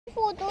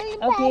Photo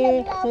in Okay,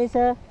 paragraph.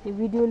 Saesha, the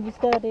video will be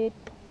started.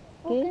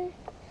 Okay?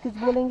 कुछ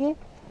बोलेंगे?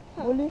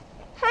 बोलिए.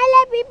 Hello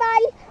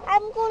everybody,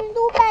 I'm going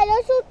to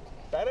parachute.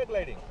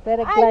 Paragliding. I'm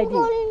Paragliding.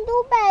 going to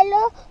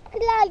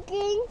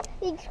paragliding.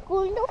 It's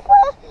going to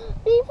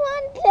be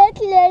fun. Get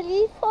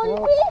ready for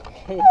me.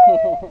 Okay.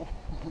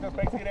 इसका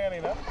PACS गिरेगा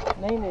नहीं ना?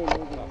 नहीं नहीं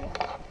नहीं गिरेगा.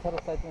 थोड़ा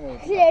साइड में रहो.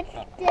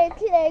 Get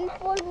ready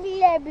for me,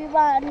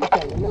 everyone.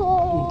 No,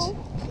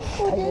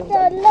 मुझे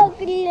डर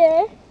लग रही है.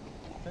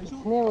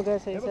 नहीं होगा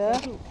Saesha.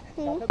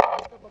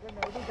 पकड़ना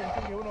है तो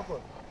टेंशन घेऊ नको.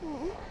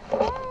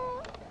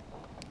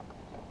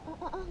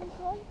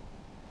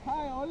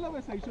 Hi, all the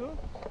way, Saesha.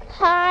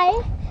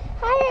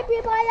 Hi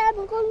everybody.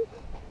 I'm going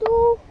to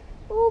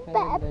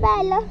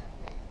paragliding.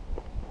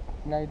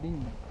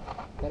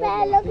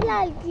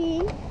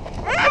 Paragliding.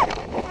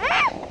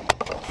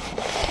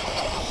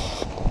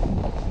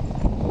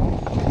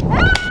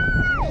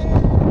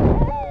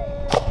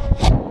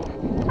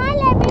 Hi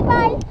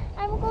everybody.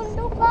 I'm going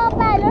to go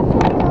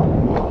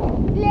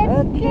paragliding.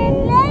 Let's get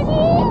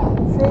ready.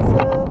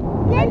 Saesha,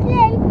 Get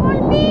ready for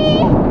me.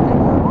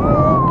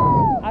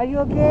 are you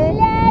okay?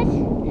 Let's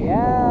see the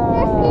Yeah.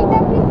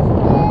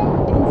 picture.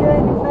 Enjoy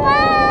the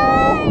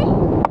flight.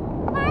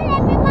 Bye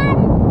everyone.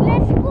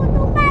 Let's go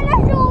to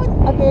parachute.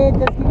 Okay,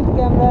 just give it the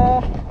camera.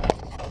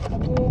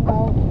 Okay,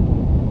 now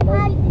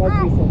like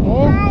this,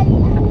 okay?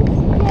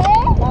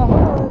 Now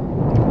hold.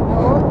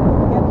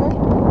 Camera.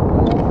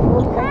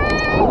 Hold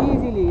like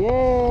easily.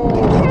 Yeah.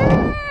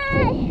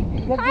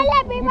 Hi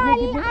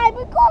everybody. I'm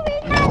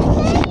going now.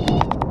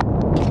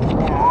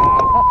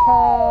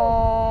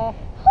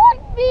 Hold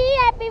me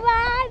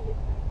everyone.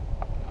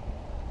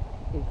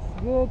 It's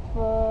good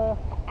for.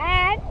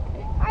 And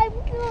I'm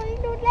going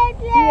to let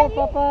See your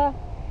papa.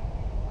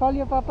 Call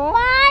your papa.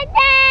 Bye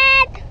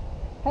Dad.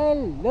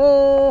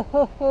 Hello.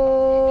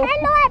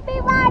 Hello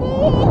everybody.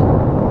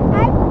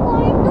 I'm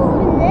going to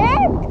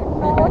land.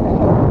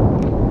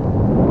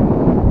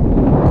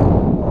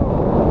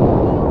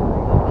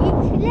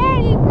 It's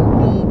ready to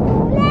be to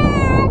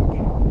land.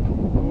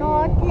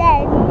 Not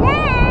land.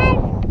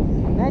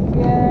 Not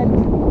yet.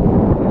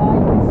 We are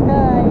in the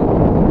sky.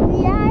 We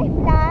are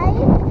flying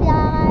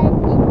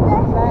in the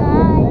sky.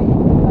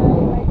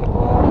 Like a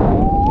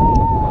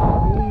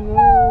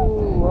bird.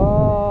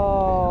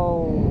 Wow.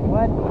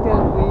 What a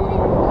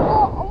wind.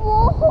 वो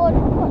hold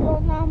करो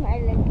ना मैं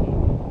लगे.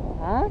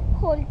 Huh?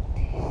 Hold.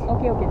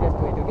 Okay, just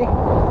wait, okay?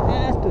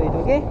 Just wait,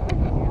 okay?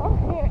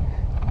 Okay.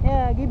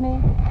 Yeah, give me.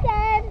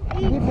 Dad,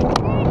 Give it's me.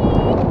 ready.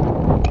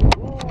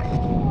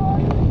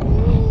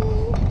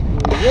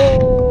 Yo.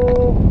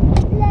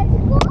 Let's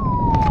go.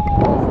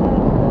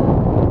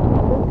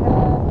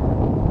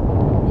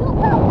 Look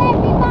up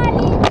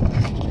everybody.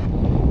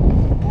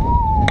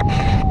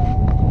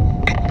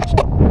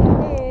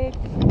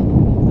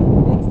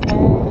 Next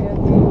time,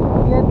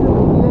 you have to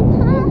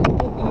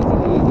take it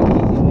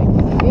easy like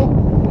this, okay?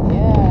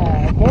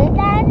 Yeah, okay?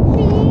 Dad,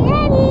 be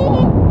ready.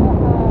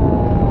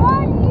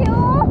 For you,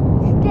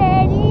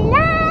 steady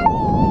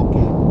light.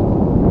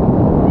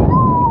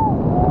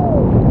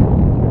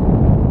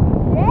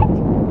 Let's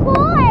go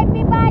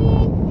everybody.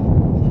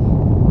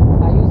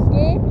 Are you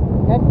scared?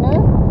 Not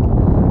now?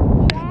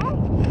 Yes,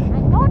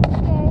 I'm not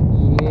scared.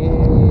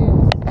 Yes.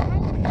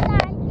 I'm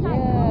flying like Yeah, a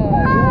you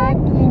bird. have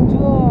to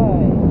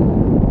enjoy.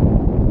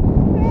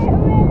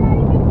 Where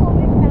are we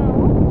going now?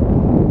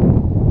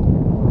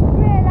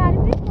 Where are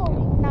we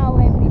going now,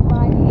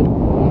 everybody?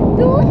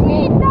 To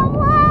see the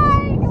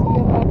world! See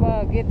you, Papa.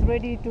 Get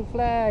ready to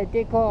fly.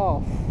 Take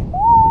off.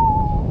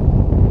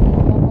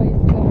 Papa is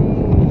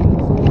coming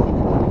soon.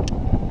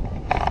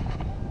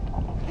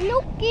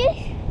 Look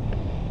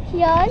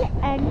here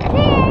and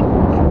there.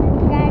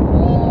 Can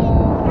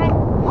and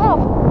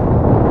up.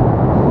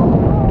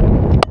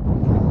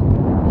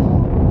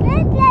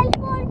 Red light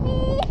for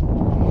me.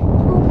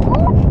 To go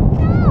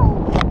now.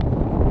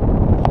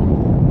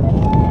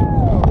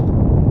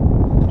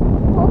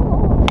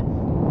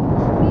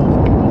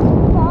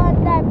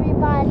 Fun,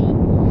 everybody.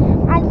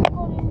 I'm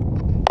going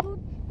to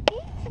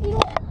teach you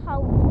how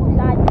to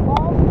light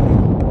bulb.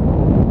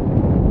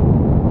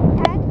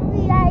 And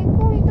we are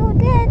going to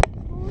get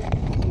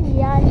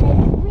here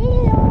next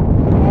video.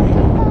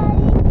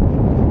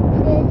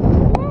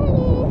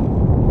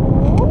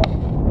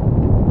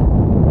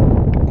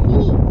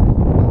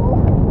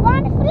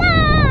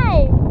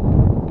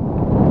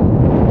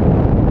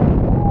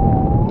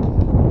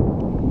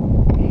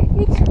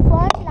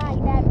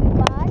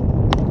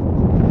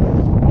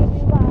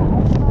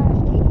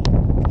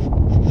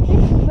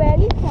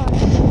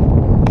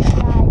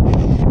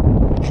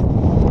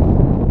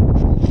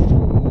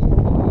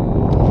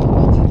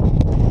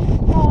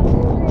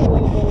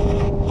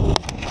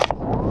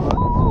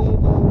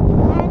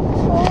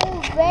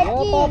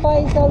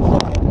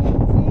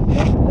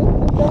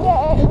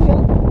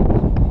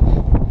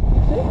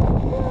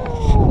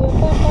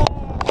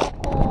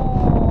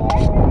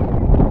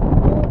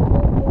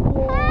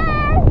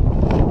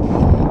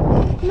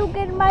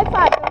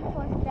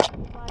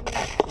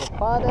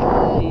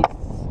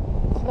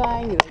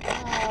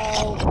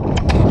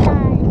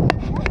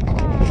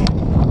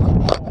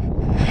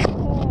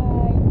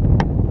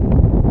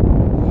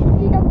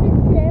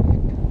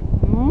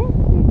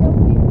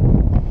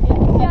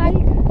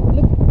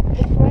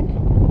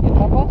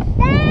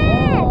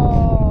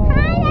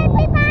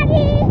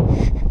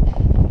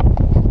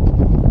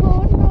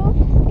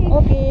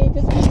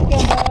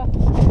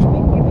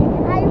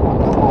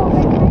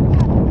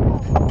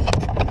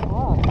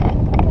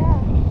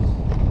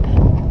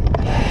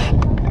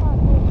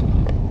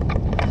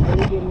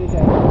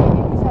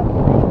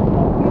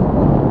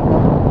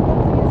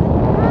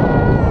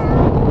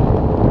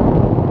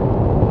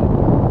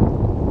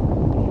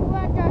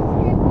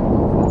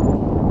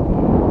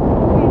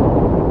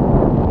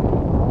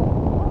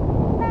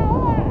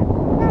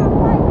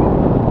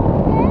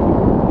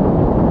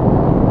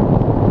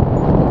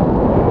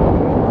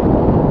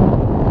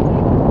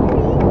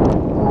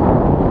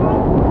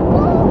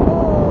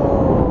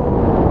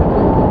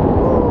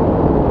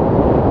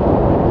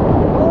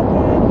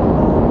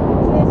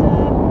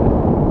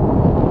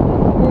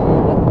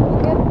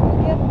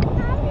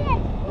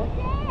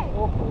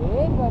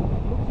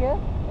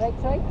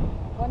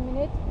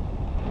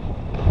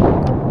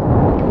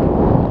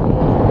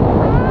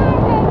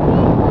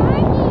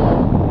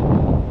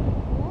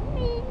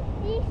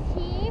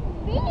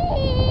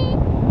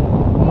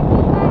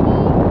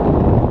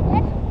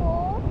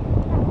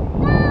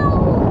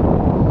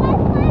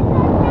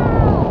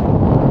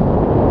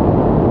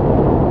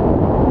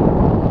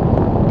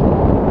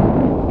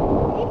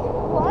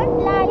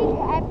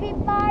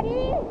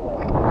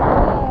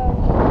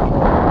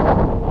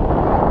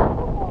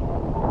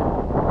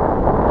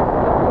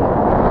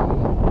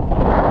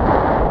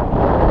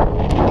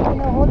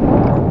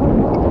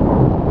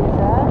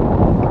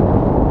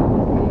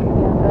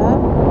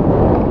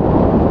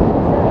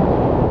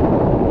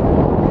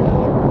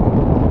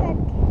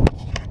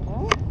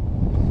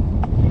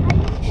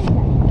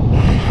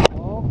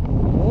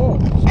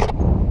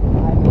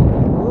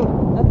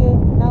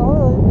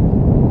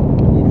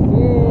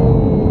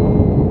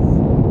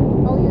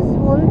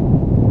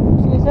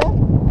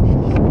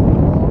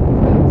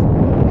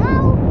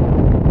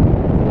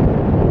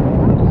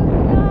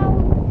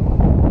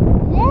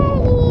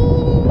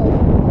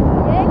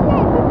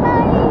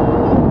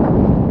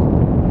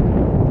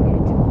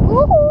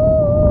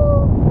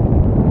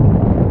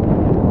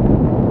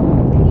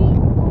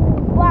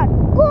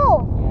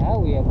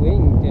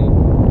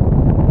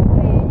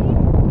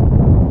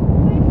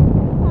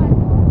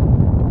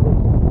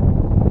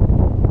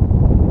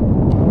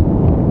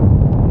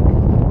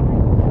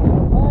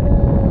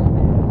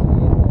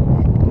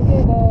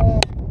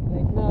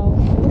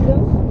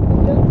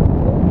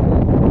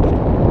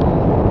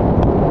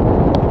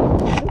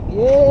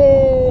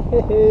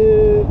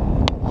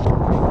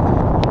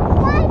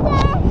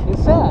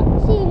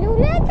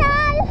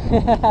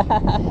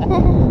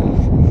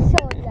 So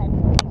let's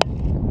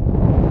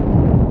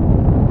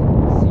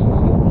See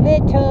you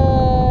later.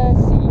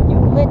 See you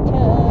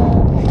later.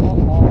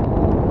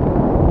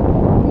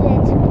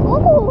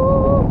 go.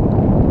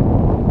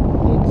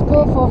 Let's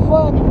go for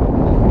fun.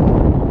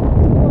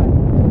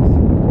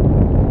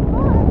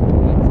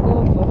 Let's go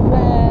for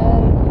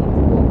fun.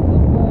 Let's go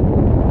for fun.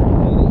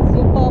 Where is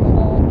your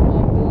papa? I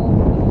don't know.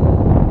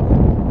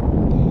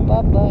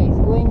 Papa is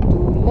going to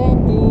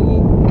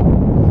landing.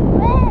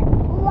 Where?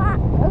 What?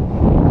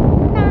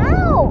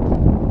 Now?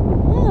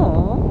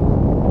 Yeah.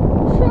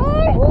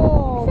 Sure.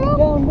 Whoa,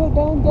 Sure. look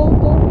down.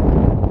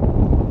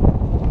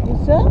 You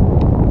saw?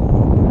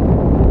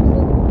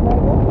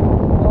 Glider?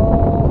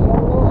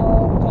 Yellow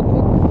or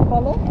chocolate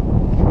color?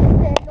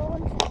 They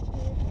don't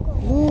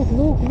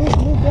Look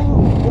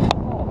down.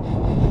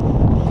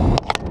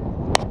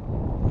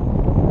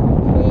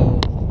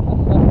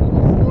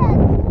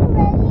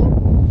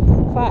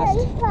 very Fast.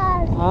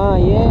 fast. Ah,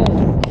 yes.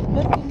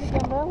 Look in the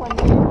camera one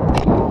minute.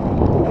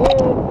 Hey,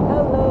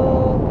 hello.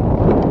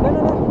 No.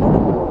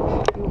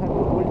 You have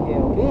to hold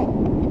here, okay?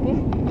 Okay?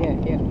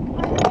 Here.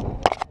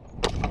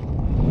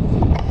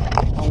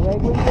 Are we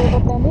going to over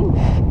landing?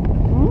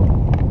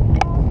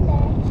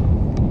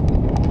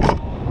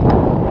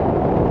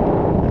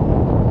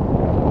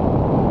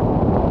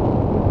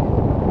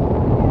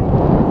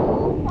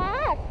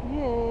 Fast.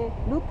 Yeah.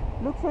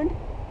 Look front.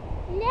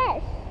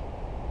 Yes.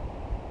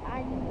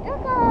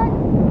 अंधकार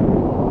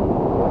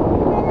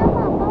मेरा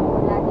पापा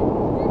बोला कि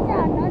मुझे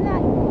जाना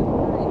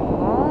चाहिए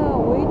हाँ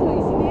वही तो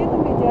इसलिए तो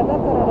मैं ज़्यादा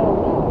कर रहा हूँ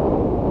ना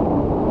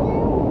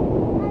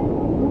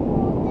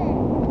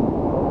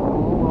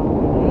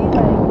नहीं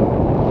लाएंगे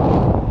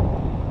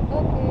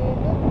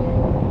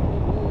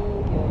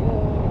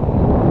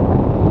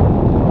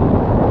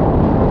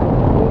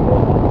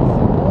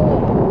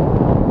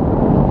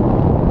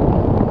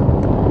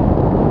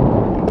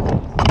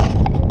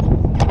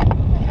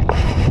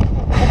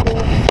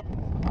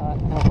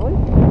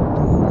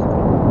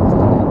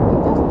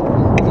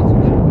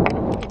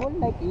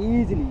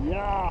easily,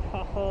 yeah.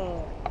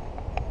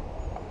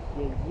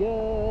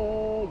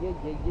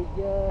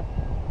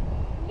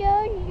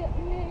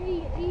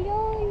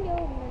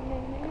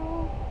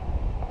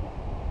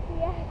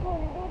 We are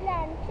going to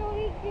land, so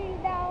we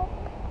get down.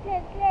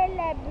 Let's let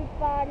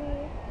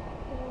everybody.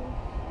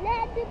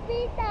 Let it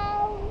be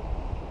down.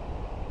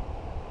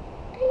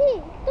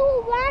 3, 2,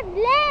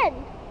 1, land.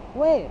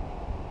 Where?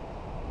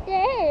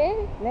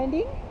 There.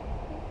 Landing?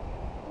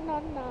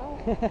 Not now.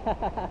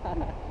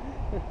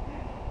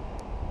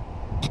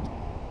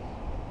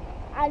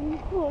 I'm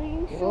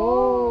going so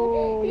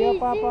Oh, your easy.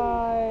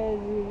 papa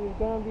is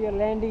gonna be a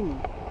landing.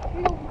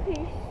 Look,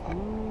 he's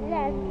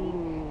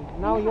landing.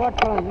 Now your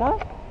turn, no?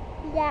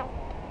 Yeah.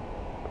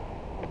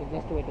 Okay,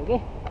 just wait,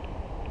 okay?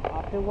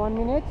 After 1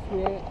 minute,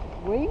 we are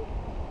going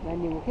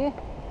landing, okay?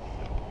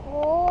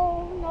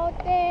 Oh, not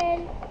there.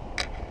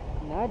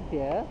 Not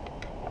there.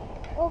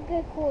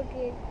 Okay, go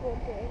there.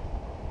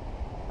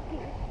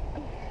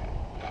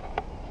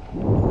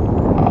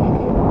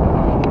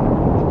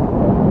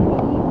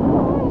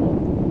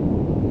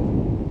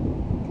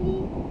 Three,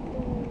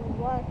 two,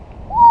 one.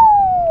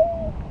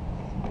 Woo!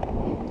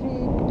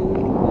 3, 2,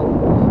 1,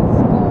 let's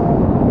go.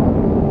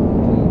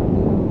 3,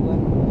 2,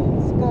 1,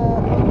 let's go.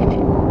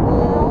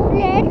 Now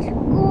let's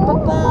go.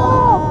 Papa,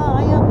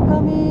 I am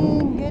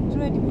coming. Get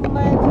ready for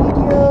my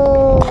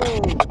video.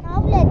 Now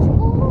let's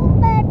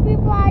go,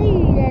 everybody.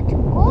 Let's Oh,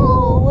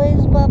 go.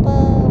 where's Papa?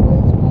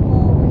 Where's Papa?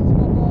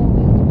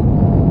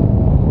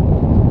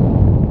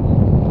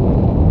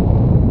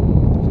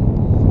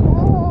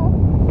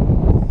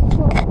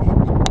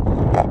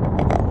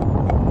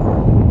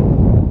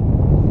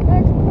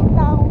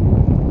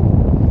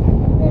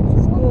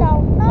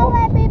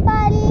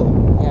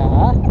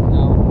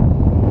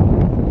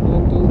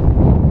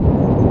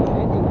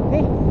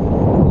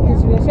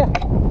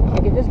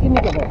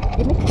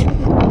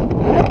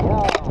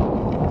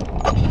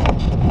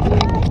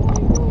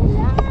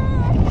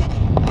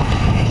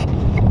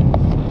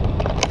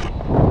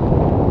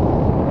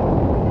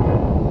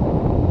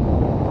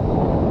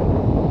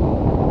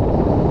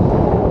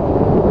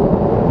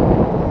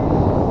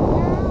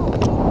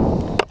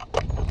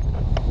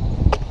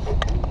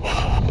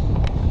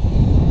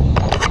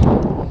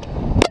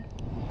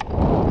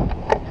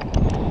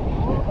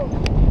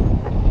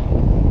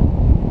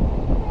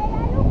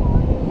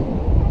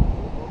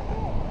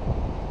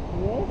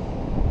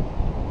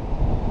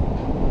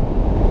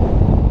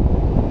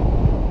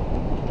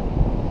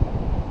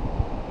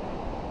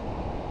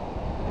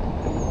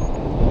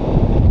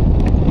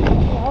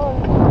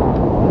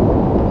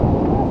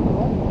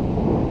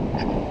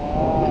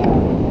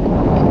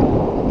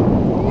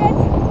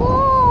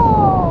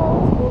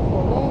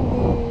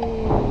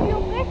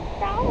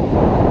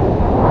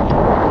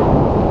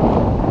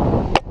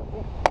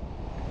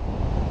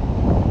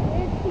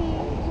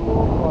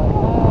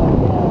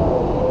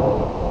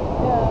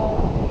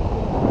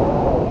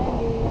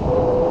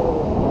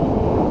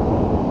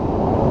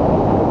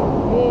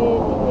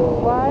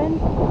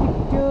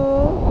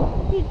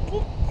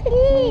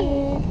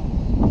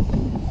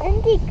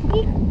 tick,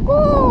 tick,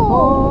 go.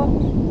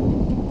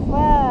 4,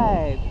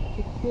 5,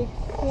 tick, tick,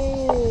 6,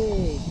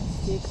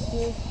 tick,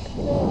 tick,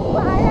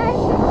 7.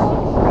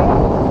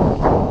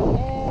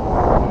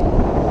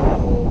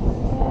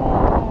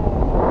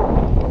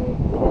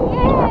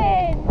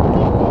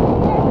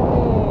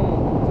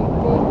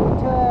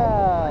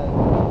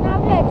 Now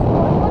let's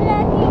go to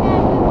landing,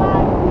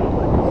 everyone.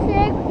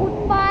 Say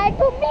goodbye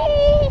to me.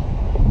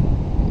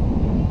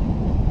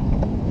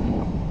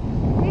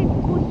 Say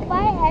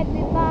goodbye,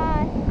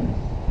 everyone.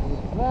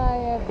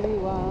 Goodbye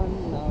everyone,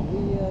 now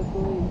we are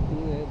going to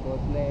a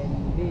boat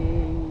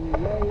landing.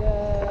 Yeah,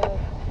 yeah.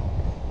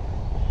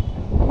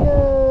 Yo!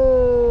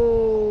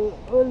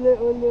 Ole,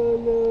 ole,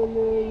 ole,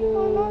 ole,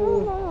 No, no, ole.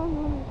 no, no, no,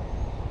 no.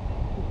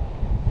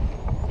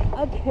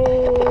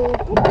 Okay.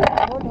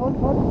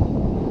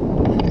 Hold.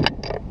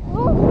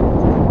 Oh.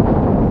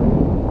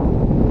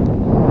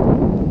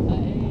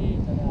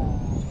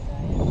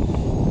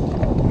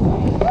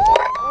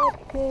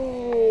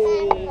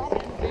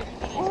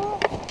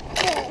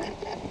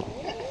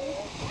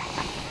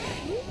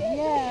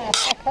 Yeah.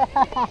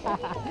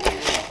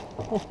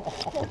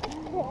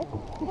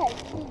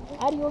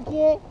 Are you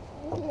okay?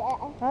 Yeah,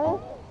 Huh?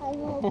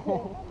 I'm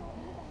okay.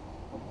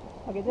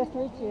 Okay, just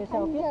wait, Saesha,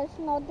 I'm okay? just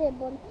not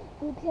able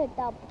to get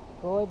up.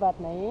 कोई बात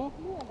नहीं.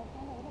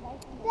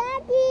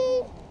 Daddy!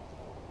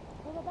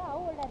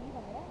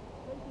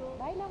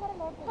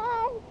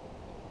 Hi!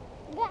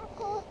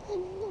 Gakko,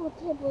 I'm not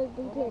able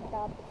to get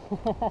up.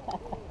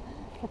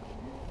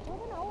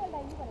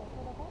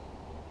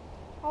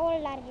 How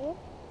old are you?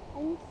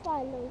 I'm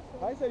 5 also.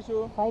 Hi, Saesha.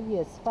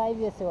 5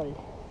 years old.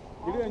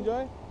 Did you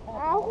enjoy?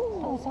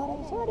 Oh, sorry.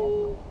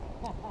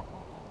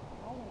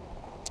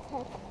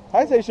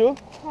 Hi, Saesha.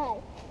 Hi.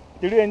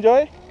 Did you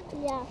enjoy?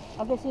 Yeah.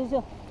 Okay,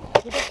 Saesha.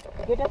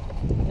 Get up.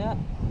 Yeah.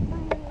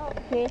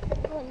 Okay.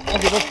 Okay.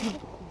 Okay, let's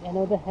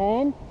another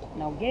hand.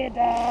 Now get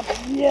up.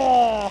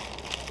 Yeah.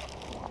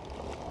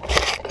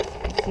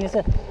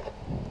 Saesha,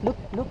 look.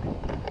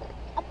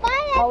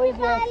 Bye, How is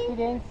your everybody.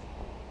 experience?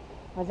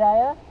 मजा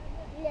आया?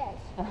 Yes.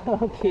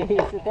 Okay,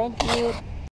 so thank you.